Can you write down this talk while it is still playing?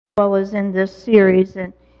well as in this series,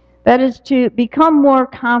 and that is to become more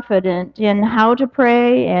confident in how to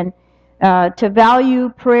pray and to value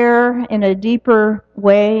prayer in a deeper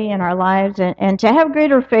way in our lives, and to have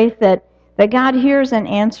greater faith that God hears and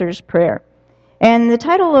answers prayer. And the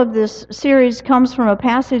title of this series comes from a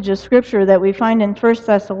passage of Scripture that we find in 1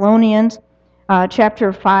 Thessalonians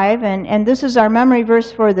chapter 5, and this is our memory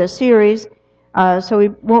verse for the series. So we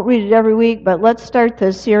won't read it every week, but let's start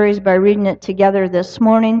the series by reading it together this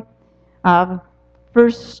morning. 1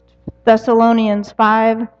 Thessalonians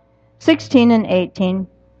 5:16 and 18.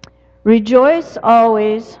 Rejoice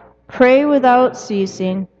always, pray without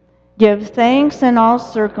ceasing, give thanks in all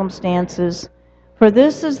circumstances, for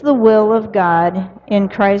this is the will of God in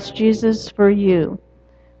Christ Jesus for you.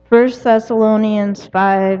 1 Thessalonians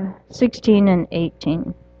 5:16 and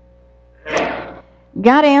 18.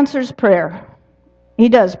 God answers prayer. He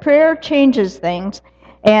does. Prayer changes things,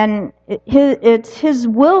 and it's His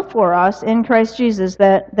will for us in Christ Jesus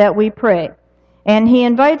that we pray. And He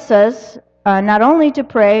invites us not only to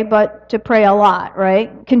pray, but to pray a lot,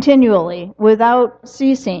 right? Continually, without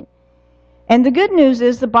ceasing. And the good news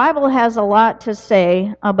is the Bible has a lot to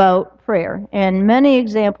say about prayer, and many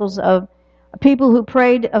examples of people who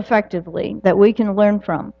prayed effectively that we can learn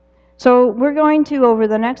from. So we're going to, over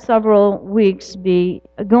the next several weeks, be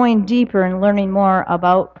going deeper and learning more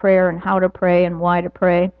about prayer and how to pray and why to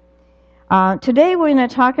pray. Today we're going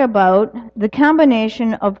to talk about the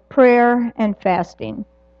combination of prayer and fasting.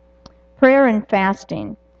 Prayer and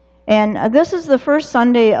fasting. And this is the first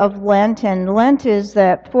Sunday of Lent, and Lent is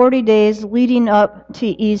that 40 days leading up to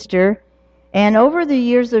Easter. And over the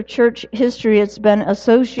years of church history, it's been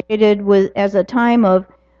associated with as a time of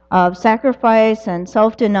sacrifice and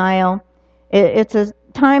self-denial. It's a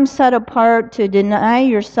time set apart to deny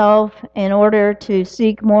yourself in order to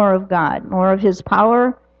seek more of God, more of His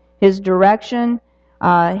power, His direction,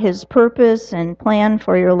 His purpose and plan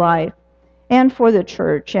for your life and for the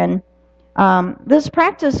church. And this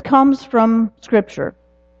practice comes from Scripture.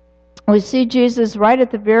 We see Jesus right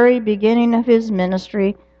at the very beginning of His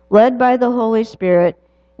ministry, led by the Holy Spirit,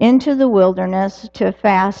 into the wilderness to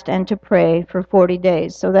fast and to pray for 40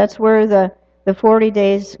 days. So that's where the 40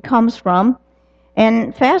 days comes from.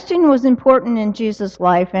 And fasting was important in Jesus'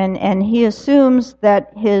 life, and He assumes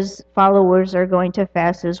that His followers are going to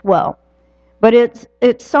fast as well. But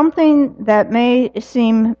it's something that may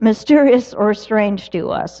seem mysterious or strange to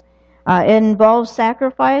us. It involves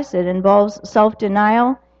sacrifice. It involves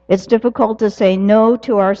self-denial. It's difficult to say no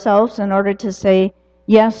to ourselves in order to say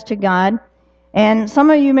yes to God. And some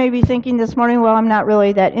of you may be thinking this morning, well, I'm not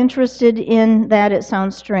really that interested in that. It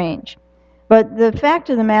sounds strange. But the fact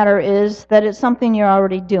of the matter is that it's something you're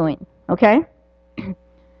already doing, okay?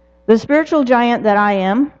 The spiritual giant that I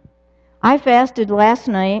am, I fasted last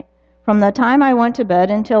night from the time I went to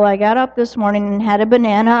bed until I got up this morning and had a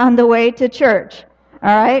banana on the way to church,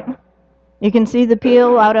 all right? You can see the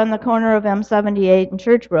peel out on the corner of M78 and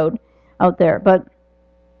Church Road out there.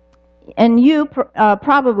 And you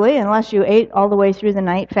probably, unless you ate all the way through the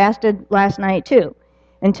night, fasted last night too,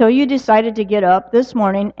 until you decided to get up this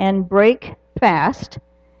morning and break fast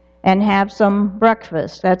and have some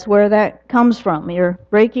breakfast. That's where that comes from. You're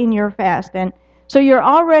breaking your fast. And so you're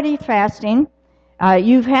already fasting.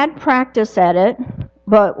 You've had practice at it.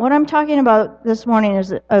 But what I'm talking about this morning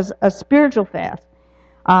is a spiritual fast.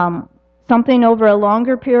 Something over a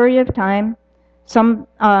longer period of time.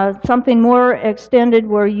 Something more extended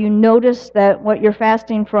where you notice that what you're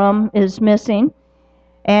fasting from is missing,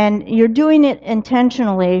 and you're doing it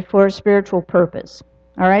intentionally for a spiritual purpose.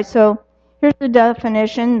 All right, so here's the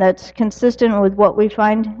definition that's consistent with what we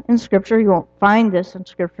find in Scripture. You won't find this in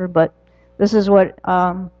Scripture, but this is what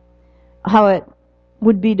how it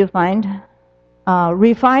would be defined.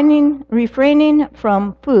 Refraining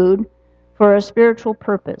from food for a spiritual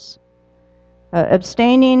purpose.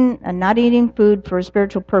 Abstaining and not eating food for a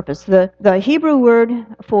spiritual purpose. The Hebrew word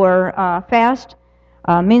for fast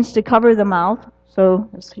means to cover the mouth, so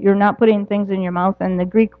you're not putting things in your mouth, and the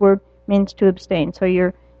Greek word means to abstain. So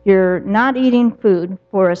you're not eating food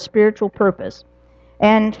for a spiritual purpose.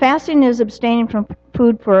 And fasting is abstaining from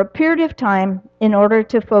food for a period of time in order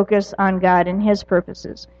to focus on God and His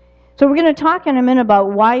purposes. So we're going to talk in a minute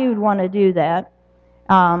about why you'd want to do that.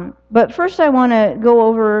 But first I want to go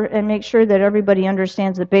over and make sure that everybody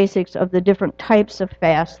understands the basics of the different types of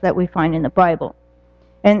fasts that we find in the Bible.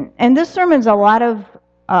 And this sermon's a lot of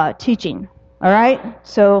teaching, all right?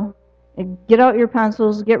 So get out your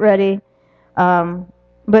pencils, get ready.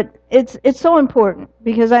 But it's so important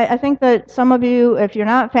because I think that some of you, if you're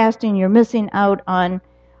not fasting, you're missing out on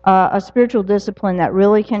a spiritual discipline that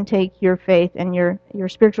really can take your faith and your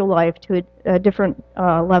spiritual life to a different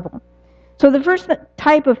level. So the first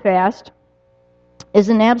type of fast is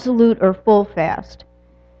an absolute or full fast.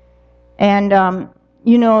 And,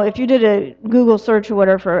 if you did a Google search or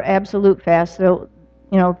whatever for absolute fast,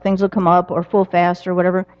 things will come up, or full fast or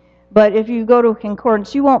whatever. But if you go to a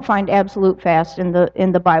concordance, you won't find absolute fast in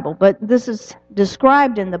the Bible. But this is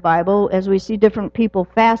described in the Bible as we see different people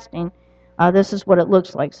fasting. This is what it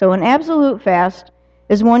looks like. So an absolute fast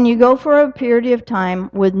is when you go for a period of time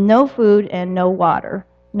with no food and no water,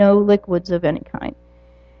 no liquids of any kind.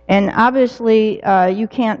 And obviously, you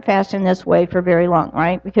can't fast in this way for very long,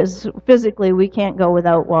 right? Because physically, we can't go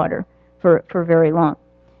without water for very long.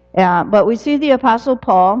 But we see the Apostle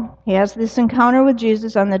Paul. He has this encounter with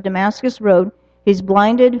Jesus on the Damascus Road. He's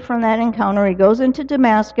blinded from that encounter. He goes into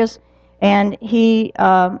Damascus, and he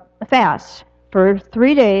fasts for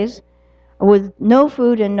 3 days with no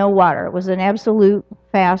food and no water. It was an absolute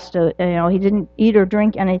fast. He didn't eat or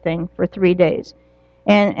drink anything for 3 days.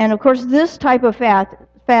 And of course, this type of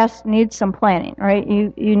fast needs some planning, right?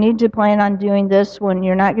 You need to plan on doing this when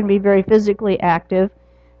you're not going to be very physically active,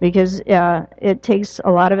 because it takes a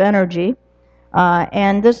lot of energy.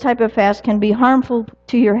 And this type of fast can be harmful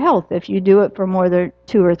to your health if you do it for more than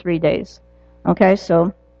 2 or 3 days. Okay,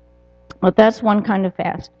 but that's one kind of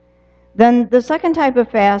fast. Then the second type of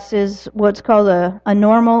fast is what's called a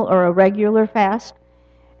normal or a regular fast.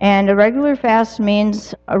 And a regular fast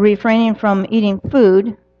means refraining from eating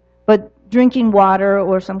food, but drinking water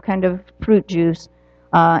or some kind of fruit juice.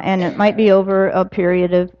 And it might be over a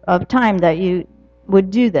period of time that you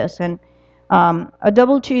would do this. And a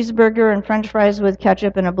double cheeseburger and french fries with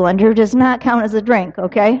ketchup in a blender does not count as a drink,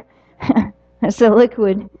 okay? It's a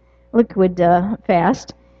liquid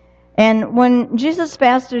fast. And when Jesus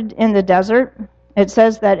fasted in the desert, it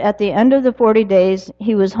says that at the end of the 40 days,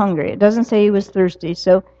 he was hungry. It doesn't say he was thirsty.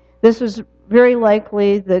 So this was very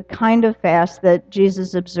likely the kind of fast that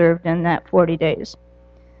Jesus observed in that 40 days.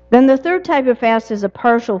 Then the third type of fast is a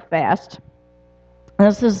partial fast.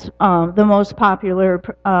 This is the most popular.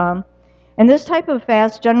 And this type of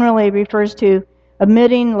fast generally refers to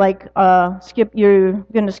omitting, you're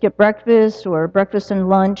going to skip breakfast or breakfast and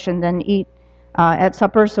lunch and then eat at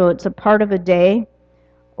supper, so it's a part of a day.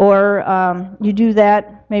 Or you do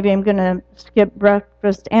that, maybe I'm going to skip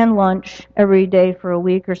breakfast and lunch every day for a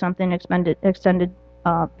week or something, extended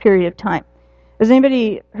period of time. Has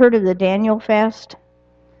anybody heard of the Daniel fast?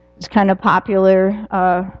 It's kind of popular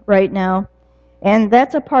right now. And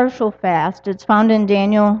that's a partial fast. It's found in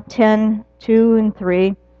Daniel 10:2 and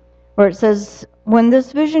 3, where it says, "When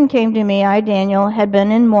this vision came to me, I, Daniel, had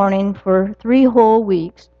been in mourning for 3 whole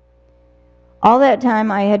weeks. All that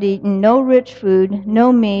time I had eaten no rich food,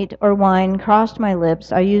 no meat or wine crossed my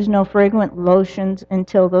lips. I used no fragrant lotions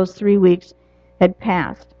until those 3 weeks had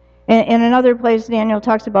passed." In another place, Daniel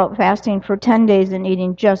talks about fasting for 10 days and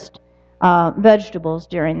eating just vegetables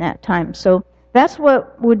during that time. So that's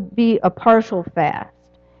what would be a partial fast.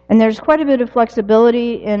 And there's quite a bit of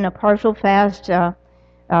flexibility in a partial fast.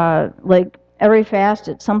 Like every fast,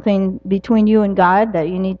 it's something between you and God that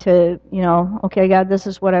you need to, okay, God, this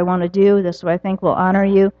is what I want to do. This is what I think will honor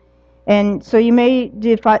you. And so you may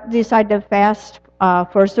decide to fast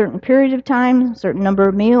for a certain period of time, a certain number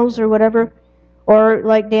of meals or whatever. Or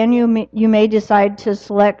like Daniel, you may decide to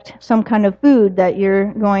select some kind of food that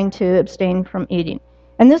you're going to abstain from eating.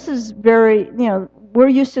 And this is very, we're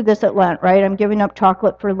used to this at Lent, right? I'm giving up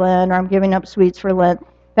chocolate for Lent, or I'm giving up sweets for Lent.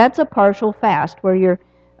 That's a partial fast where you're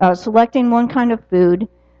selecting one kind of food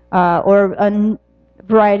or a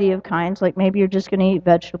variety of kinds, like maybe you're just going to eat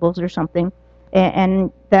vegetables or something,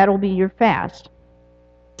 and that'll be your fast.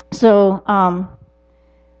 So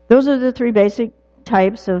those are the 3 basic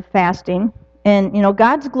types of fasting. And,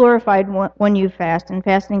 God's glorified when you fast, and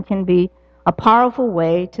fasting can be a powerful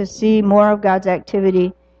way to see more of God's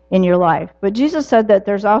activity in your life. But Jesus said that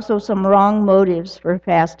there's also some wrong motives for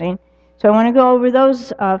fasting. So I want to go over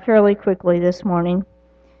those fairly quickly this morning.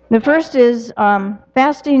 The first is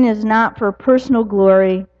fasting is not for personal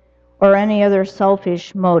glory or any other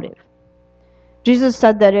selfish motive. Jesus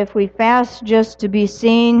said that if we fast just to be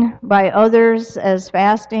seen by others as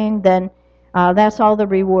fasting, then that's all the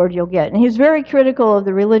reward you'll get. And he was very critical of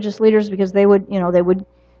the religious leaders because they would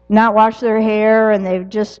not wash their hair, and they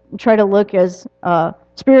would just try to look as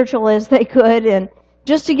spiritual as they could, and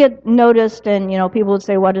just to get noticed, and people would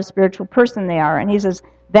say what a spiritual person they are. And he says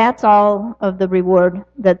that's all of the reward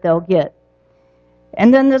that they'll get.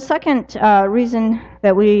 And then the second reason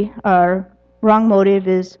that we are wrong motive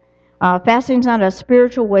is fasting's not a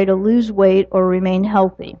spiritual way to lose weight or remain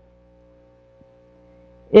healthy.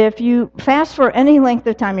 If you fast for any length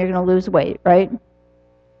of time, you're going to lose weight, right?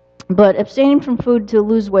 But abstaining from food to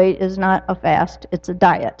lose weight is not a fast, it's a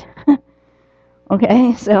diet.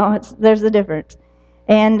 Okay, so there's a difference.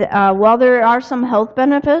 And while there are some health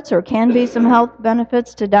benefits, or can be some health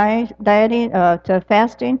benefits to dieting, to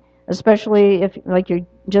fasting, especially if like you're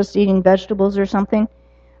just eating vegetables or something,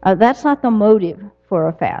 that's not the motive for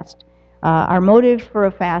a fast. Our motive for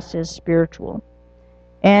a fast is spiritual.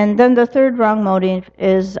 And then the third wrong motive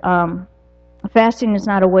is fasting is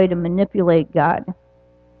not a way to manipulate God.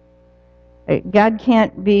 God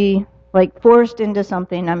can't be like forced into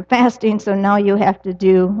something. I'm fasting, so now you have to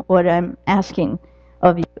do what I'm asking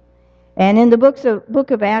of you. And in the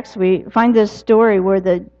book of Acts, we find this story where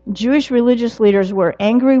the Jewish religious leaders were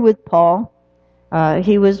angry with Paul.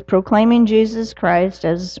 He was proclaiming Jesus Christ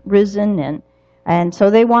as risen, and so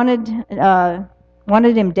they wanted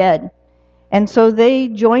him dead. And so they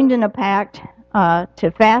joined in a pact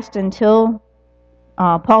to fast until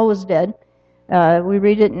Paul was dead. We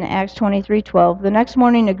read it in Acts 23:12. The next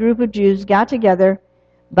morning, a group of Jews got together,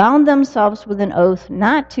 bound themselves with an oath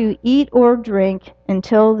not to eat or drink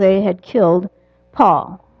until they had killed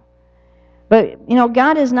Paul. But,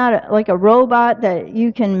 God is not like a robot that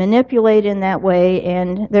you can manipulate in that way,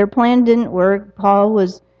 and their plan didn't work. Paul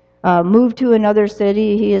was moved to another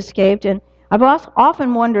city. He escaped, and I've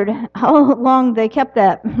often wondered how long they kept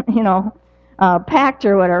that, pact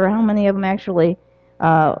or whatever, how many of them actually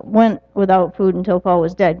went without food until Paul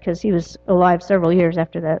was dead, because he was alive several years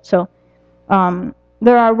after that. So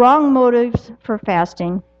there are wrong motives for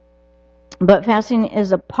fasting, but fasting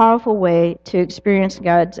is a powerful way to experience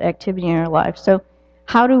God's activity in our life. So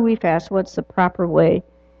how do we fast? What's the proper way?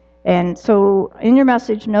 And so in your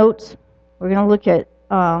message notes, we're going to look at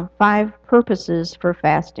 5 purposes for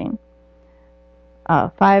fasting.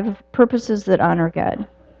 5 purposes that honor God.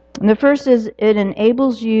 And the first is it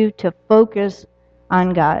enables you to focus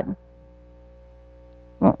on God.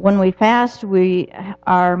 When we fast, we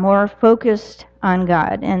are more focused on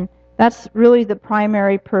God, and that's really the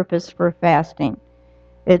primary purpose for fasting.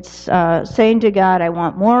 It's saying to God, I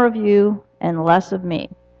want more of you and less of me.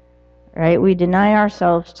 Right? We deny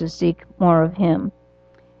ourselves to seek more of Him.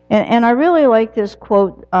 And I really like this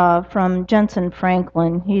quote from Jensen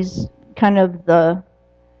Franklin. He's kind of the,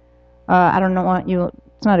 I don't know what you,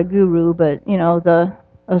 it's not a guru, but, the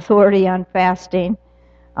authority on fasting.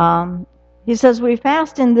 He says, we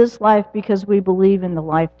fast in this life because we believe in the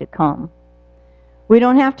life to come. We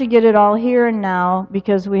don't have to get it all here and now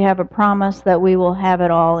because we have a promise that we will have it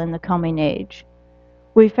all in the coming age.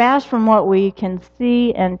 We fast from what we can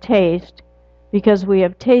see and taste because we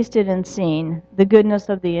have tasted and seen the goodness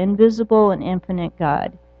of the invisible and infinite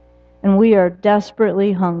God. And we are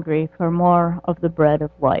desperately hungry for more of the bread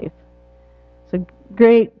of life. It's a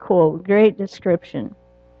great quote, great description.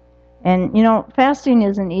 And, fasting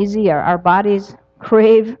isn't easy. Our bodies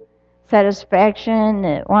crave satisfaction.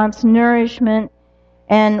 It wants nourishment.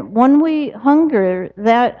 And when we hunger,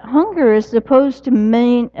 that hunger is supposed to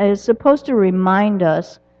remind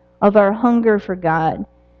us of our hunger for God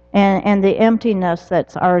and the emptiness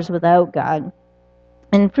that's ours without God.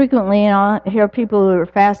 And frequently, I hear people who are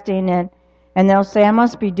fasting and they'll say, I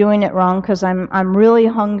must be doing it wrong because I'm really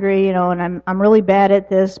hungry, and I'm really bad at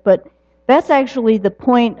this. But that's actually the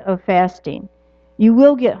point of fasting. You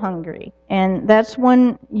will get hungry, and that's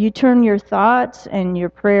when you turn your thoughts and your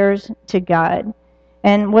prayers to God.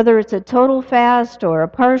 And whether it's a total fast or a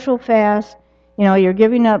partial fast, you're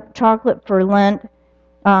giving up chocolate for Lent,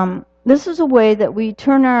 this is a way that we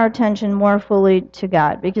turn our attention more fully to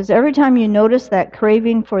God. Because every time you notice that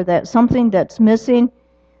craving for that something that's missing,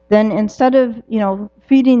 then instead of,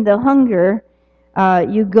 feeding the hunger,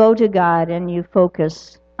 you go to God and you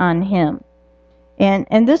focus on Him.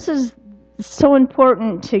 And this is so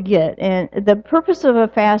important to get. And the purpose of a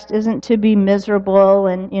fast isn't to be miserable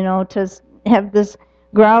and, to have this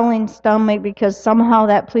growling stomach because somehow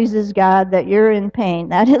that pleases God, that you're in pain.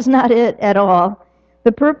 That is not it at all.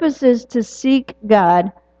 The purpose is to seek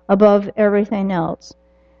God above everything else.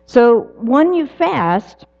 So when you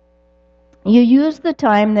fast, you use the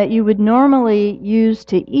time that you would normally use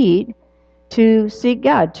to eat to seek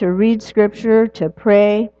God, to read Scripture, to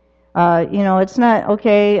pray. It's not,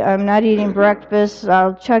 okay, I'm not eating breakfast,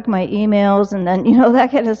 I'll check my emails, and then,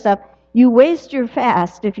 that kind of stuff. You waste your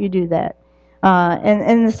fast if you do that.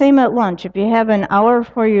 And the same at lunch. If you have an hour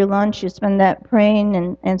for your lunch, you spend that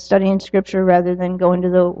praying and studying Scripture rather than going to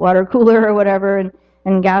the water cooler or whatever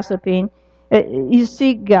and gossiping. You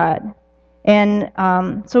seek God. And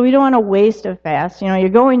so we don't want to waste a fast. You're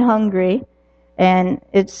going hungry, and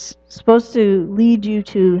it's supposed to lead you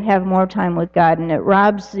to have more time with God, and it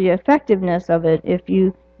robs the effectiveness of it if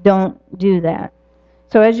you don't do that.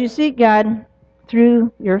 So as you seek God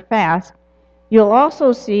through your fast, you'll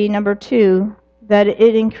also see, number 2, that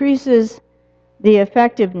it increases the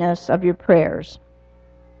effectiveness of your prayers.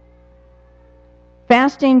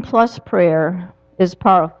 Fasting plus prayer is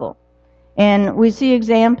powerful. And we see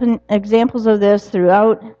examples of this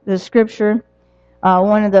throughout the Scripture.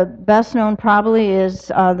 One of the best known probably is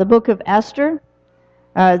the book of Esther.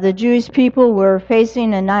 The Jewish people were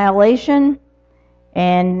facing annihilation,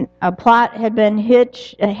 and a plot had been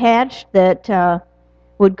hatched that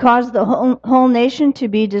would cause the whole nation to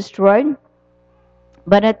be destroyed.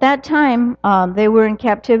 But at that time, they were in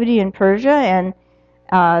captivity in Persia, and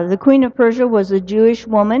the queen of Persia was a Jewish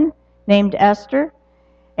woman named Esther.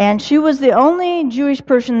 And she was the only Jewish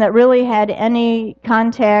person that really had any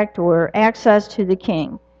contact or access to the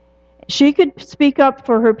king. She could speak up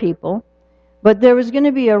for her people, but there was going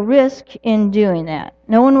to be a risk in doing that.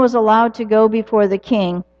 No one was allowed to go before the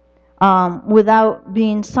king without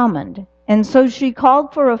being summoned. And so she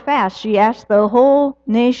called for a fast. She asked the whole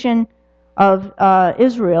nation of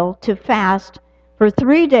Israel to fast for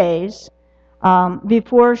 3 days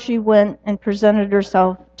before she went and presented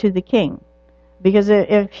herself to the king. Because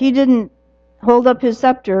if he didn't hold up his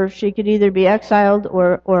scepter, she could either be exiled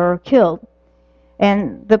or killed.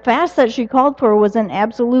 And the fast that she called for was an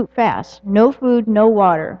absolute fast. No food, no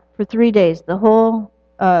water for 3 days, the whole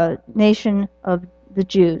nation of the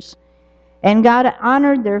Jews. And God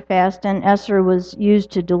honored their fast, and Esther was used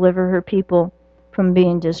to deliver her people from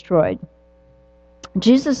being destroyed.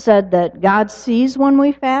 Jesus said that God sees when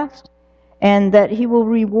we fast, and that he will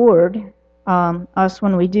reward us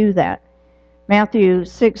when we do that. Matthew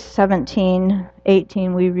 6:17,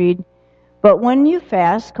 18, we read, "But when you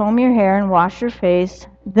fast, comb your hair and wash your face,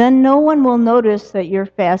 then no one will notice that you're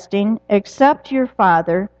fasting except your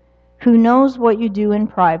Father, who knows what you do in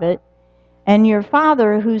private, and your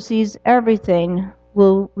Father, who sees everything,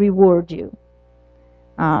 will reward you."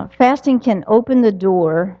 Fasting can open the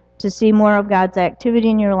door to see more of God's activity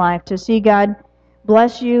in your life, to see God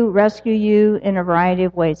bless you, rescue you in a variety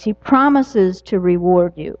of ways. He promises to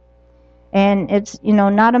reward you. And it's,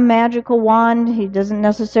 not a magical wand. He doesn't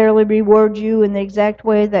necessarily reward you in the exact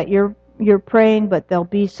way that you're praying, but there'll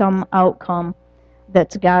be some outcome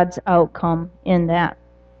that's God's outcome in that.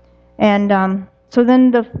 And so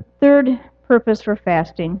then the third purpose for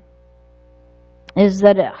fasting is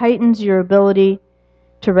that it heightens your ability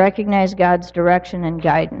to recognize God's direction and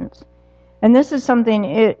guidance. And this is something,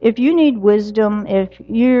 if you need wisdom, if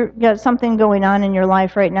you've got something going on in your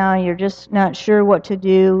life right now, you're just not sure what to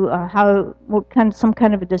do, some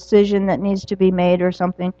kind of a decision that needs to be made or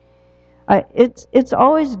something, it's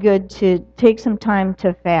always good to take some time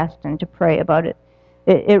to fast and to pray about it.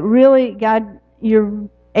 It really, you're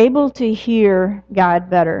able to hear God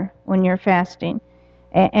better when you're fasting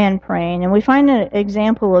and praying. And we find an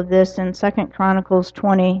example of this in 2 Chronicles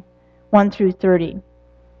 20:1 through 30.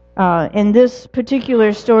 In this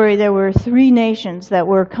particular story, there were 3 nations that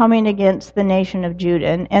were coming against the nation of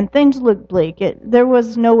Judah, and things looked bleak. There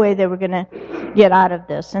was no way they were going to get out of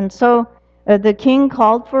this. And so the king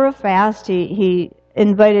called for a fast. He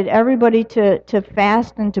invited everybody to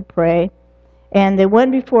fast and to pray, and they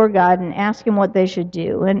went before God and asked him what they should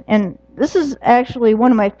do. And this is actually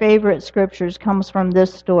one of my favorite scriptures, comes from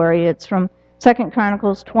this story. It's from 2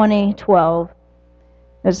 Chronicles 20:12.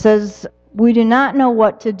 It says, "We do not know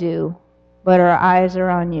what to do, but our eyes are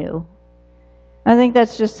on you." I think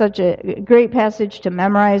that's just such a great passage to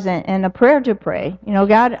memorize and a prayer to pray.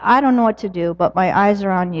 God, I don't know what to do, but my eyes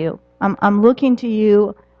are on you. I'm looking to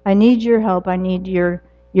you. I need your help. I need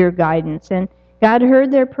your guidance. And God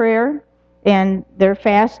heard their prayer and their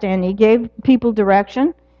fast, and he gave people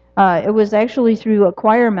direction. It was actually through a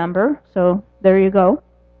choir member, so there you go.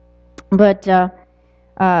 But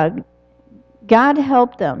God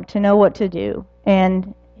helped them to know what to do,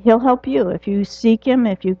 and he'll help you if you seek him,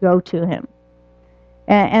 if you go to him.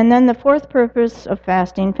 And then the fourth purpose of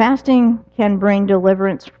fasting can bring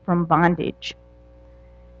deliverance from bondage.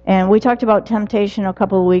 And we talked about temptation a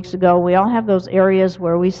couple of weeks ago. We all have those areas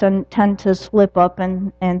where we tend to slip up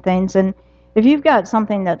and things. And if you've got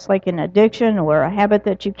something that's like an addiction or a habit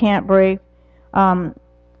that you can't break,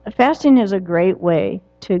 fasting is a great way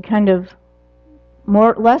to kind of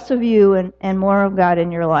less of you and more of God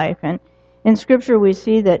in your life. And in Scripture we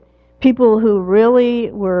see that people who really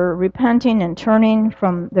were repenting and turning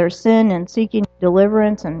from their sin and seeking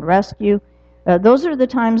deliverance and rescue, those are the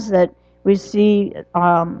times that we see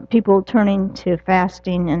people turning to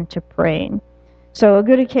fasting and to praying. So a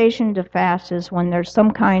good occasion to fast is when there's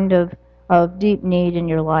some kind of deep need in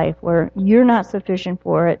your life where you're not sufficient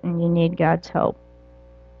for it and you need God's help.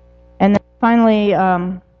 And then finally,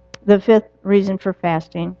 the fifth reason for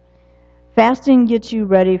fasting. Fasting gets you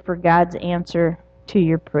ready for God's answer to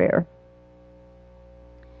your prayer.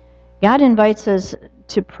 God invites us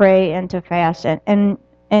to pray and to fast, and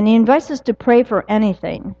He invites us to pray for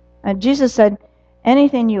anything. Jesus said,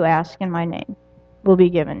 anything you ask in my name will be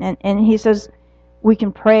given. And He says we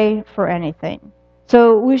can pray for anything.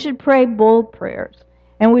 So we should pray bold prayers,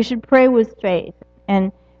 and we should pray with faith,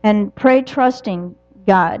 and pray trusting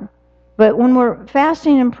God. But when we're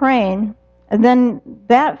fasting and praying, then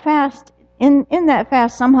that fast, in that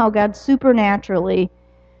fast, somehow God supernaturally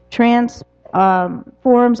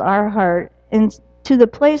transforms our heart into the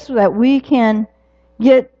place that we can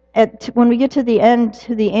get when we get to the end,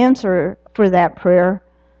 to the answer for that prayer,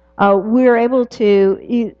 we're able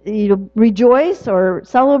to rejoice or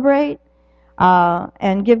celebrate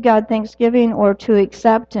and give God thanksgiving, or to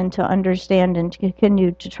accept and to understand and to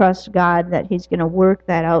continue to trust God that He's going to work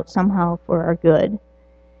that out somehow for our good. And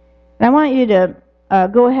I want you to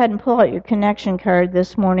go ahead and pull out your connection card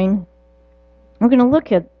this morning. We're going to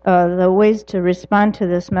look at the ways to respond to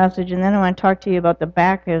this message, and then I want to talk to you about the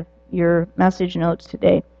back of your message notes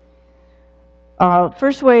today.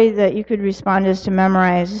 First way that you could respond is to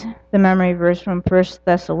memorize the memory verse from 1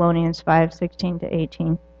 Thessalonians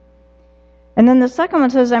 5:16-18. And then the second one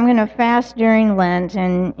says, I'm going to fast during Lent,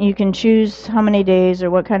 and you can choose how many days or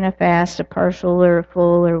what kind of fast, a partial or a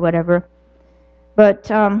full or whatever.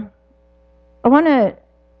 But I want to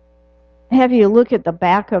have you look at the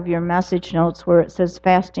back of your message notes where it says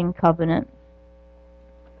fasting covenant.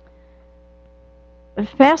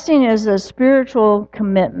 Fasting is a spiritual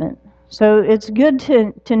commitment. So it's good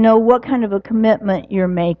to know what kind of a commitment you're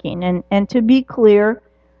making, and to be clear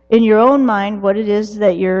in your own mind what it is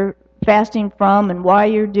that you're fasting from and why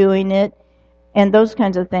you're doing it and those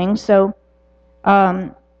kinds of things. So I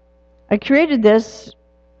created this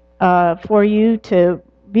for you to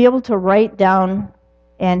be able to write down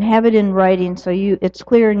and have it in writing so it's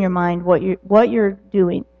clear in your mind what you're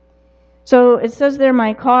doing. So it says there,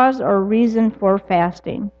 my cause or reason for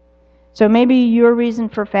fasting. So maybe your reason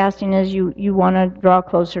for fasting is you want to draw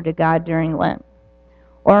closer to God during Lent.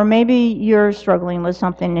 Or maybe you're struggling with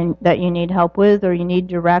something that you need help with, or you need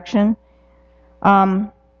direction.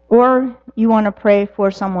 Or you want to pray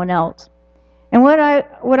for someone else. And what I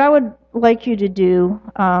would like you to do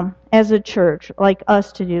as a church, like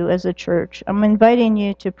us to do as a church, I'm inviting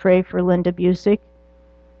you to pray for Linda Busick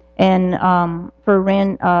and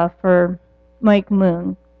for Mike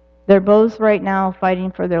Moon. They're both right now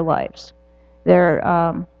fighting for their lives.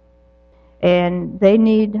 And they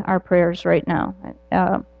need our prayers right now.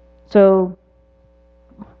 So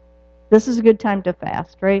this is a good time to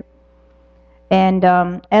fast, right? And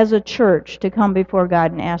as a church, to come before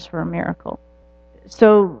God and ask for a miracle.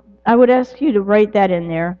 So I would ask you to write that in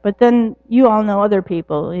there. But then you all know other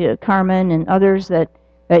people, Carmen and others that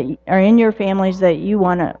are in your families that you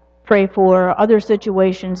want to pray for, other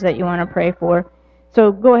situations that you want to pray for. So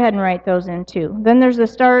go ahead and write those in too. Then there's a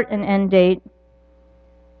start and end date.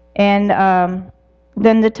 And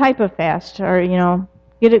then the type of fast, or,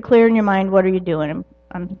 get it clear in your mind, what are you doing?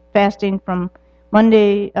 I'm fasting from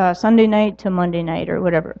Sunday night to Monday night or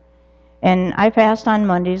whatever. And I fast on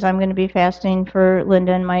Mondays. I'm going to be fasting for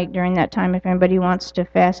Linda and Mike during that time if anybody wants to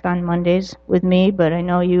fast on Mondays with me, but I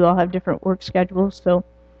know you all have different work schedules, so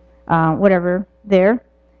whatever there.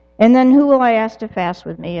 And then who will I ask to fast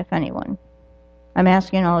with me, if anyone? I'm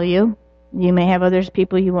asking all of you. You may have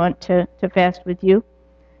people you want to fast with you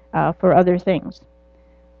for other things.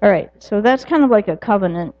 All right, so that's kind of like a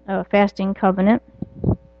covenant, a fasting covenant.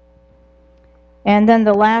 And then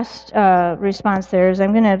the last response there is,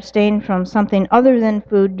 I'm going to abstain from something other than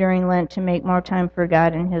food during Lent to make more time for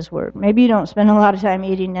God and His Word. Maybe you don't spend a lot of time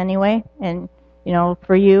eating anyway, and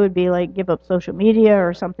for you it would be like give up social media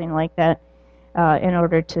or something like that in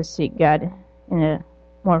order to seek God in a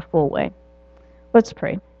more full way. Let's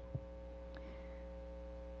pray.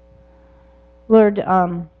 Lord,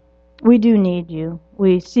 we do need you.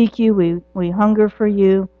 We seek you. We hunger for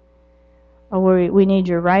you. We need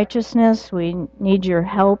your righteousness. We need your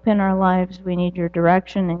help in our lives. We need your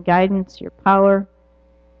direction and guidance, your power.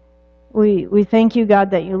 We thank you,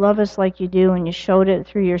 God, that you love us like you do, and you showed it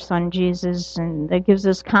through your Son, Jesus, and that gives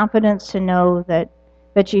us confidence to know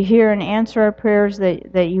that you hear and answer our prayers,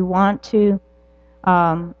 that you want to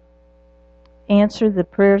answer the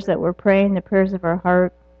prayers that we're praying, the prayers of our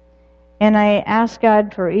heart. And I ask,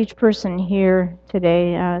 God, for each person here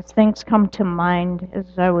today, as things come to mind as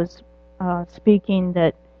I was speaking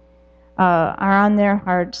that are on their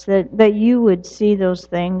hearts, that you would see those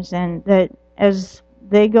things, and that as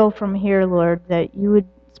they go from here, Lord, that you would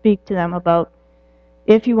speak to them about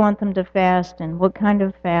if you want them to fast and what kind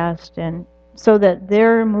of fast, and so that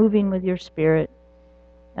they're moving with your Spirit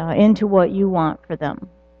into what you want for them.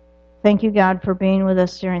 Thank you, God, for being with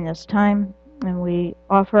us during this time, and we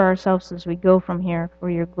offer ourselves as we go from here for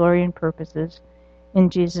your glory and purposes. In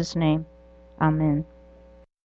Jesus' name, amen.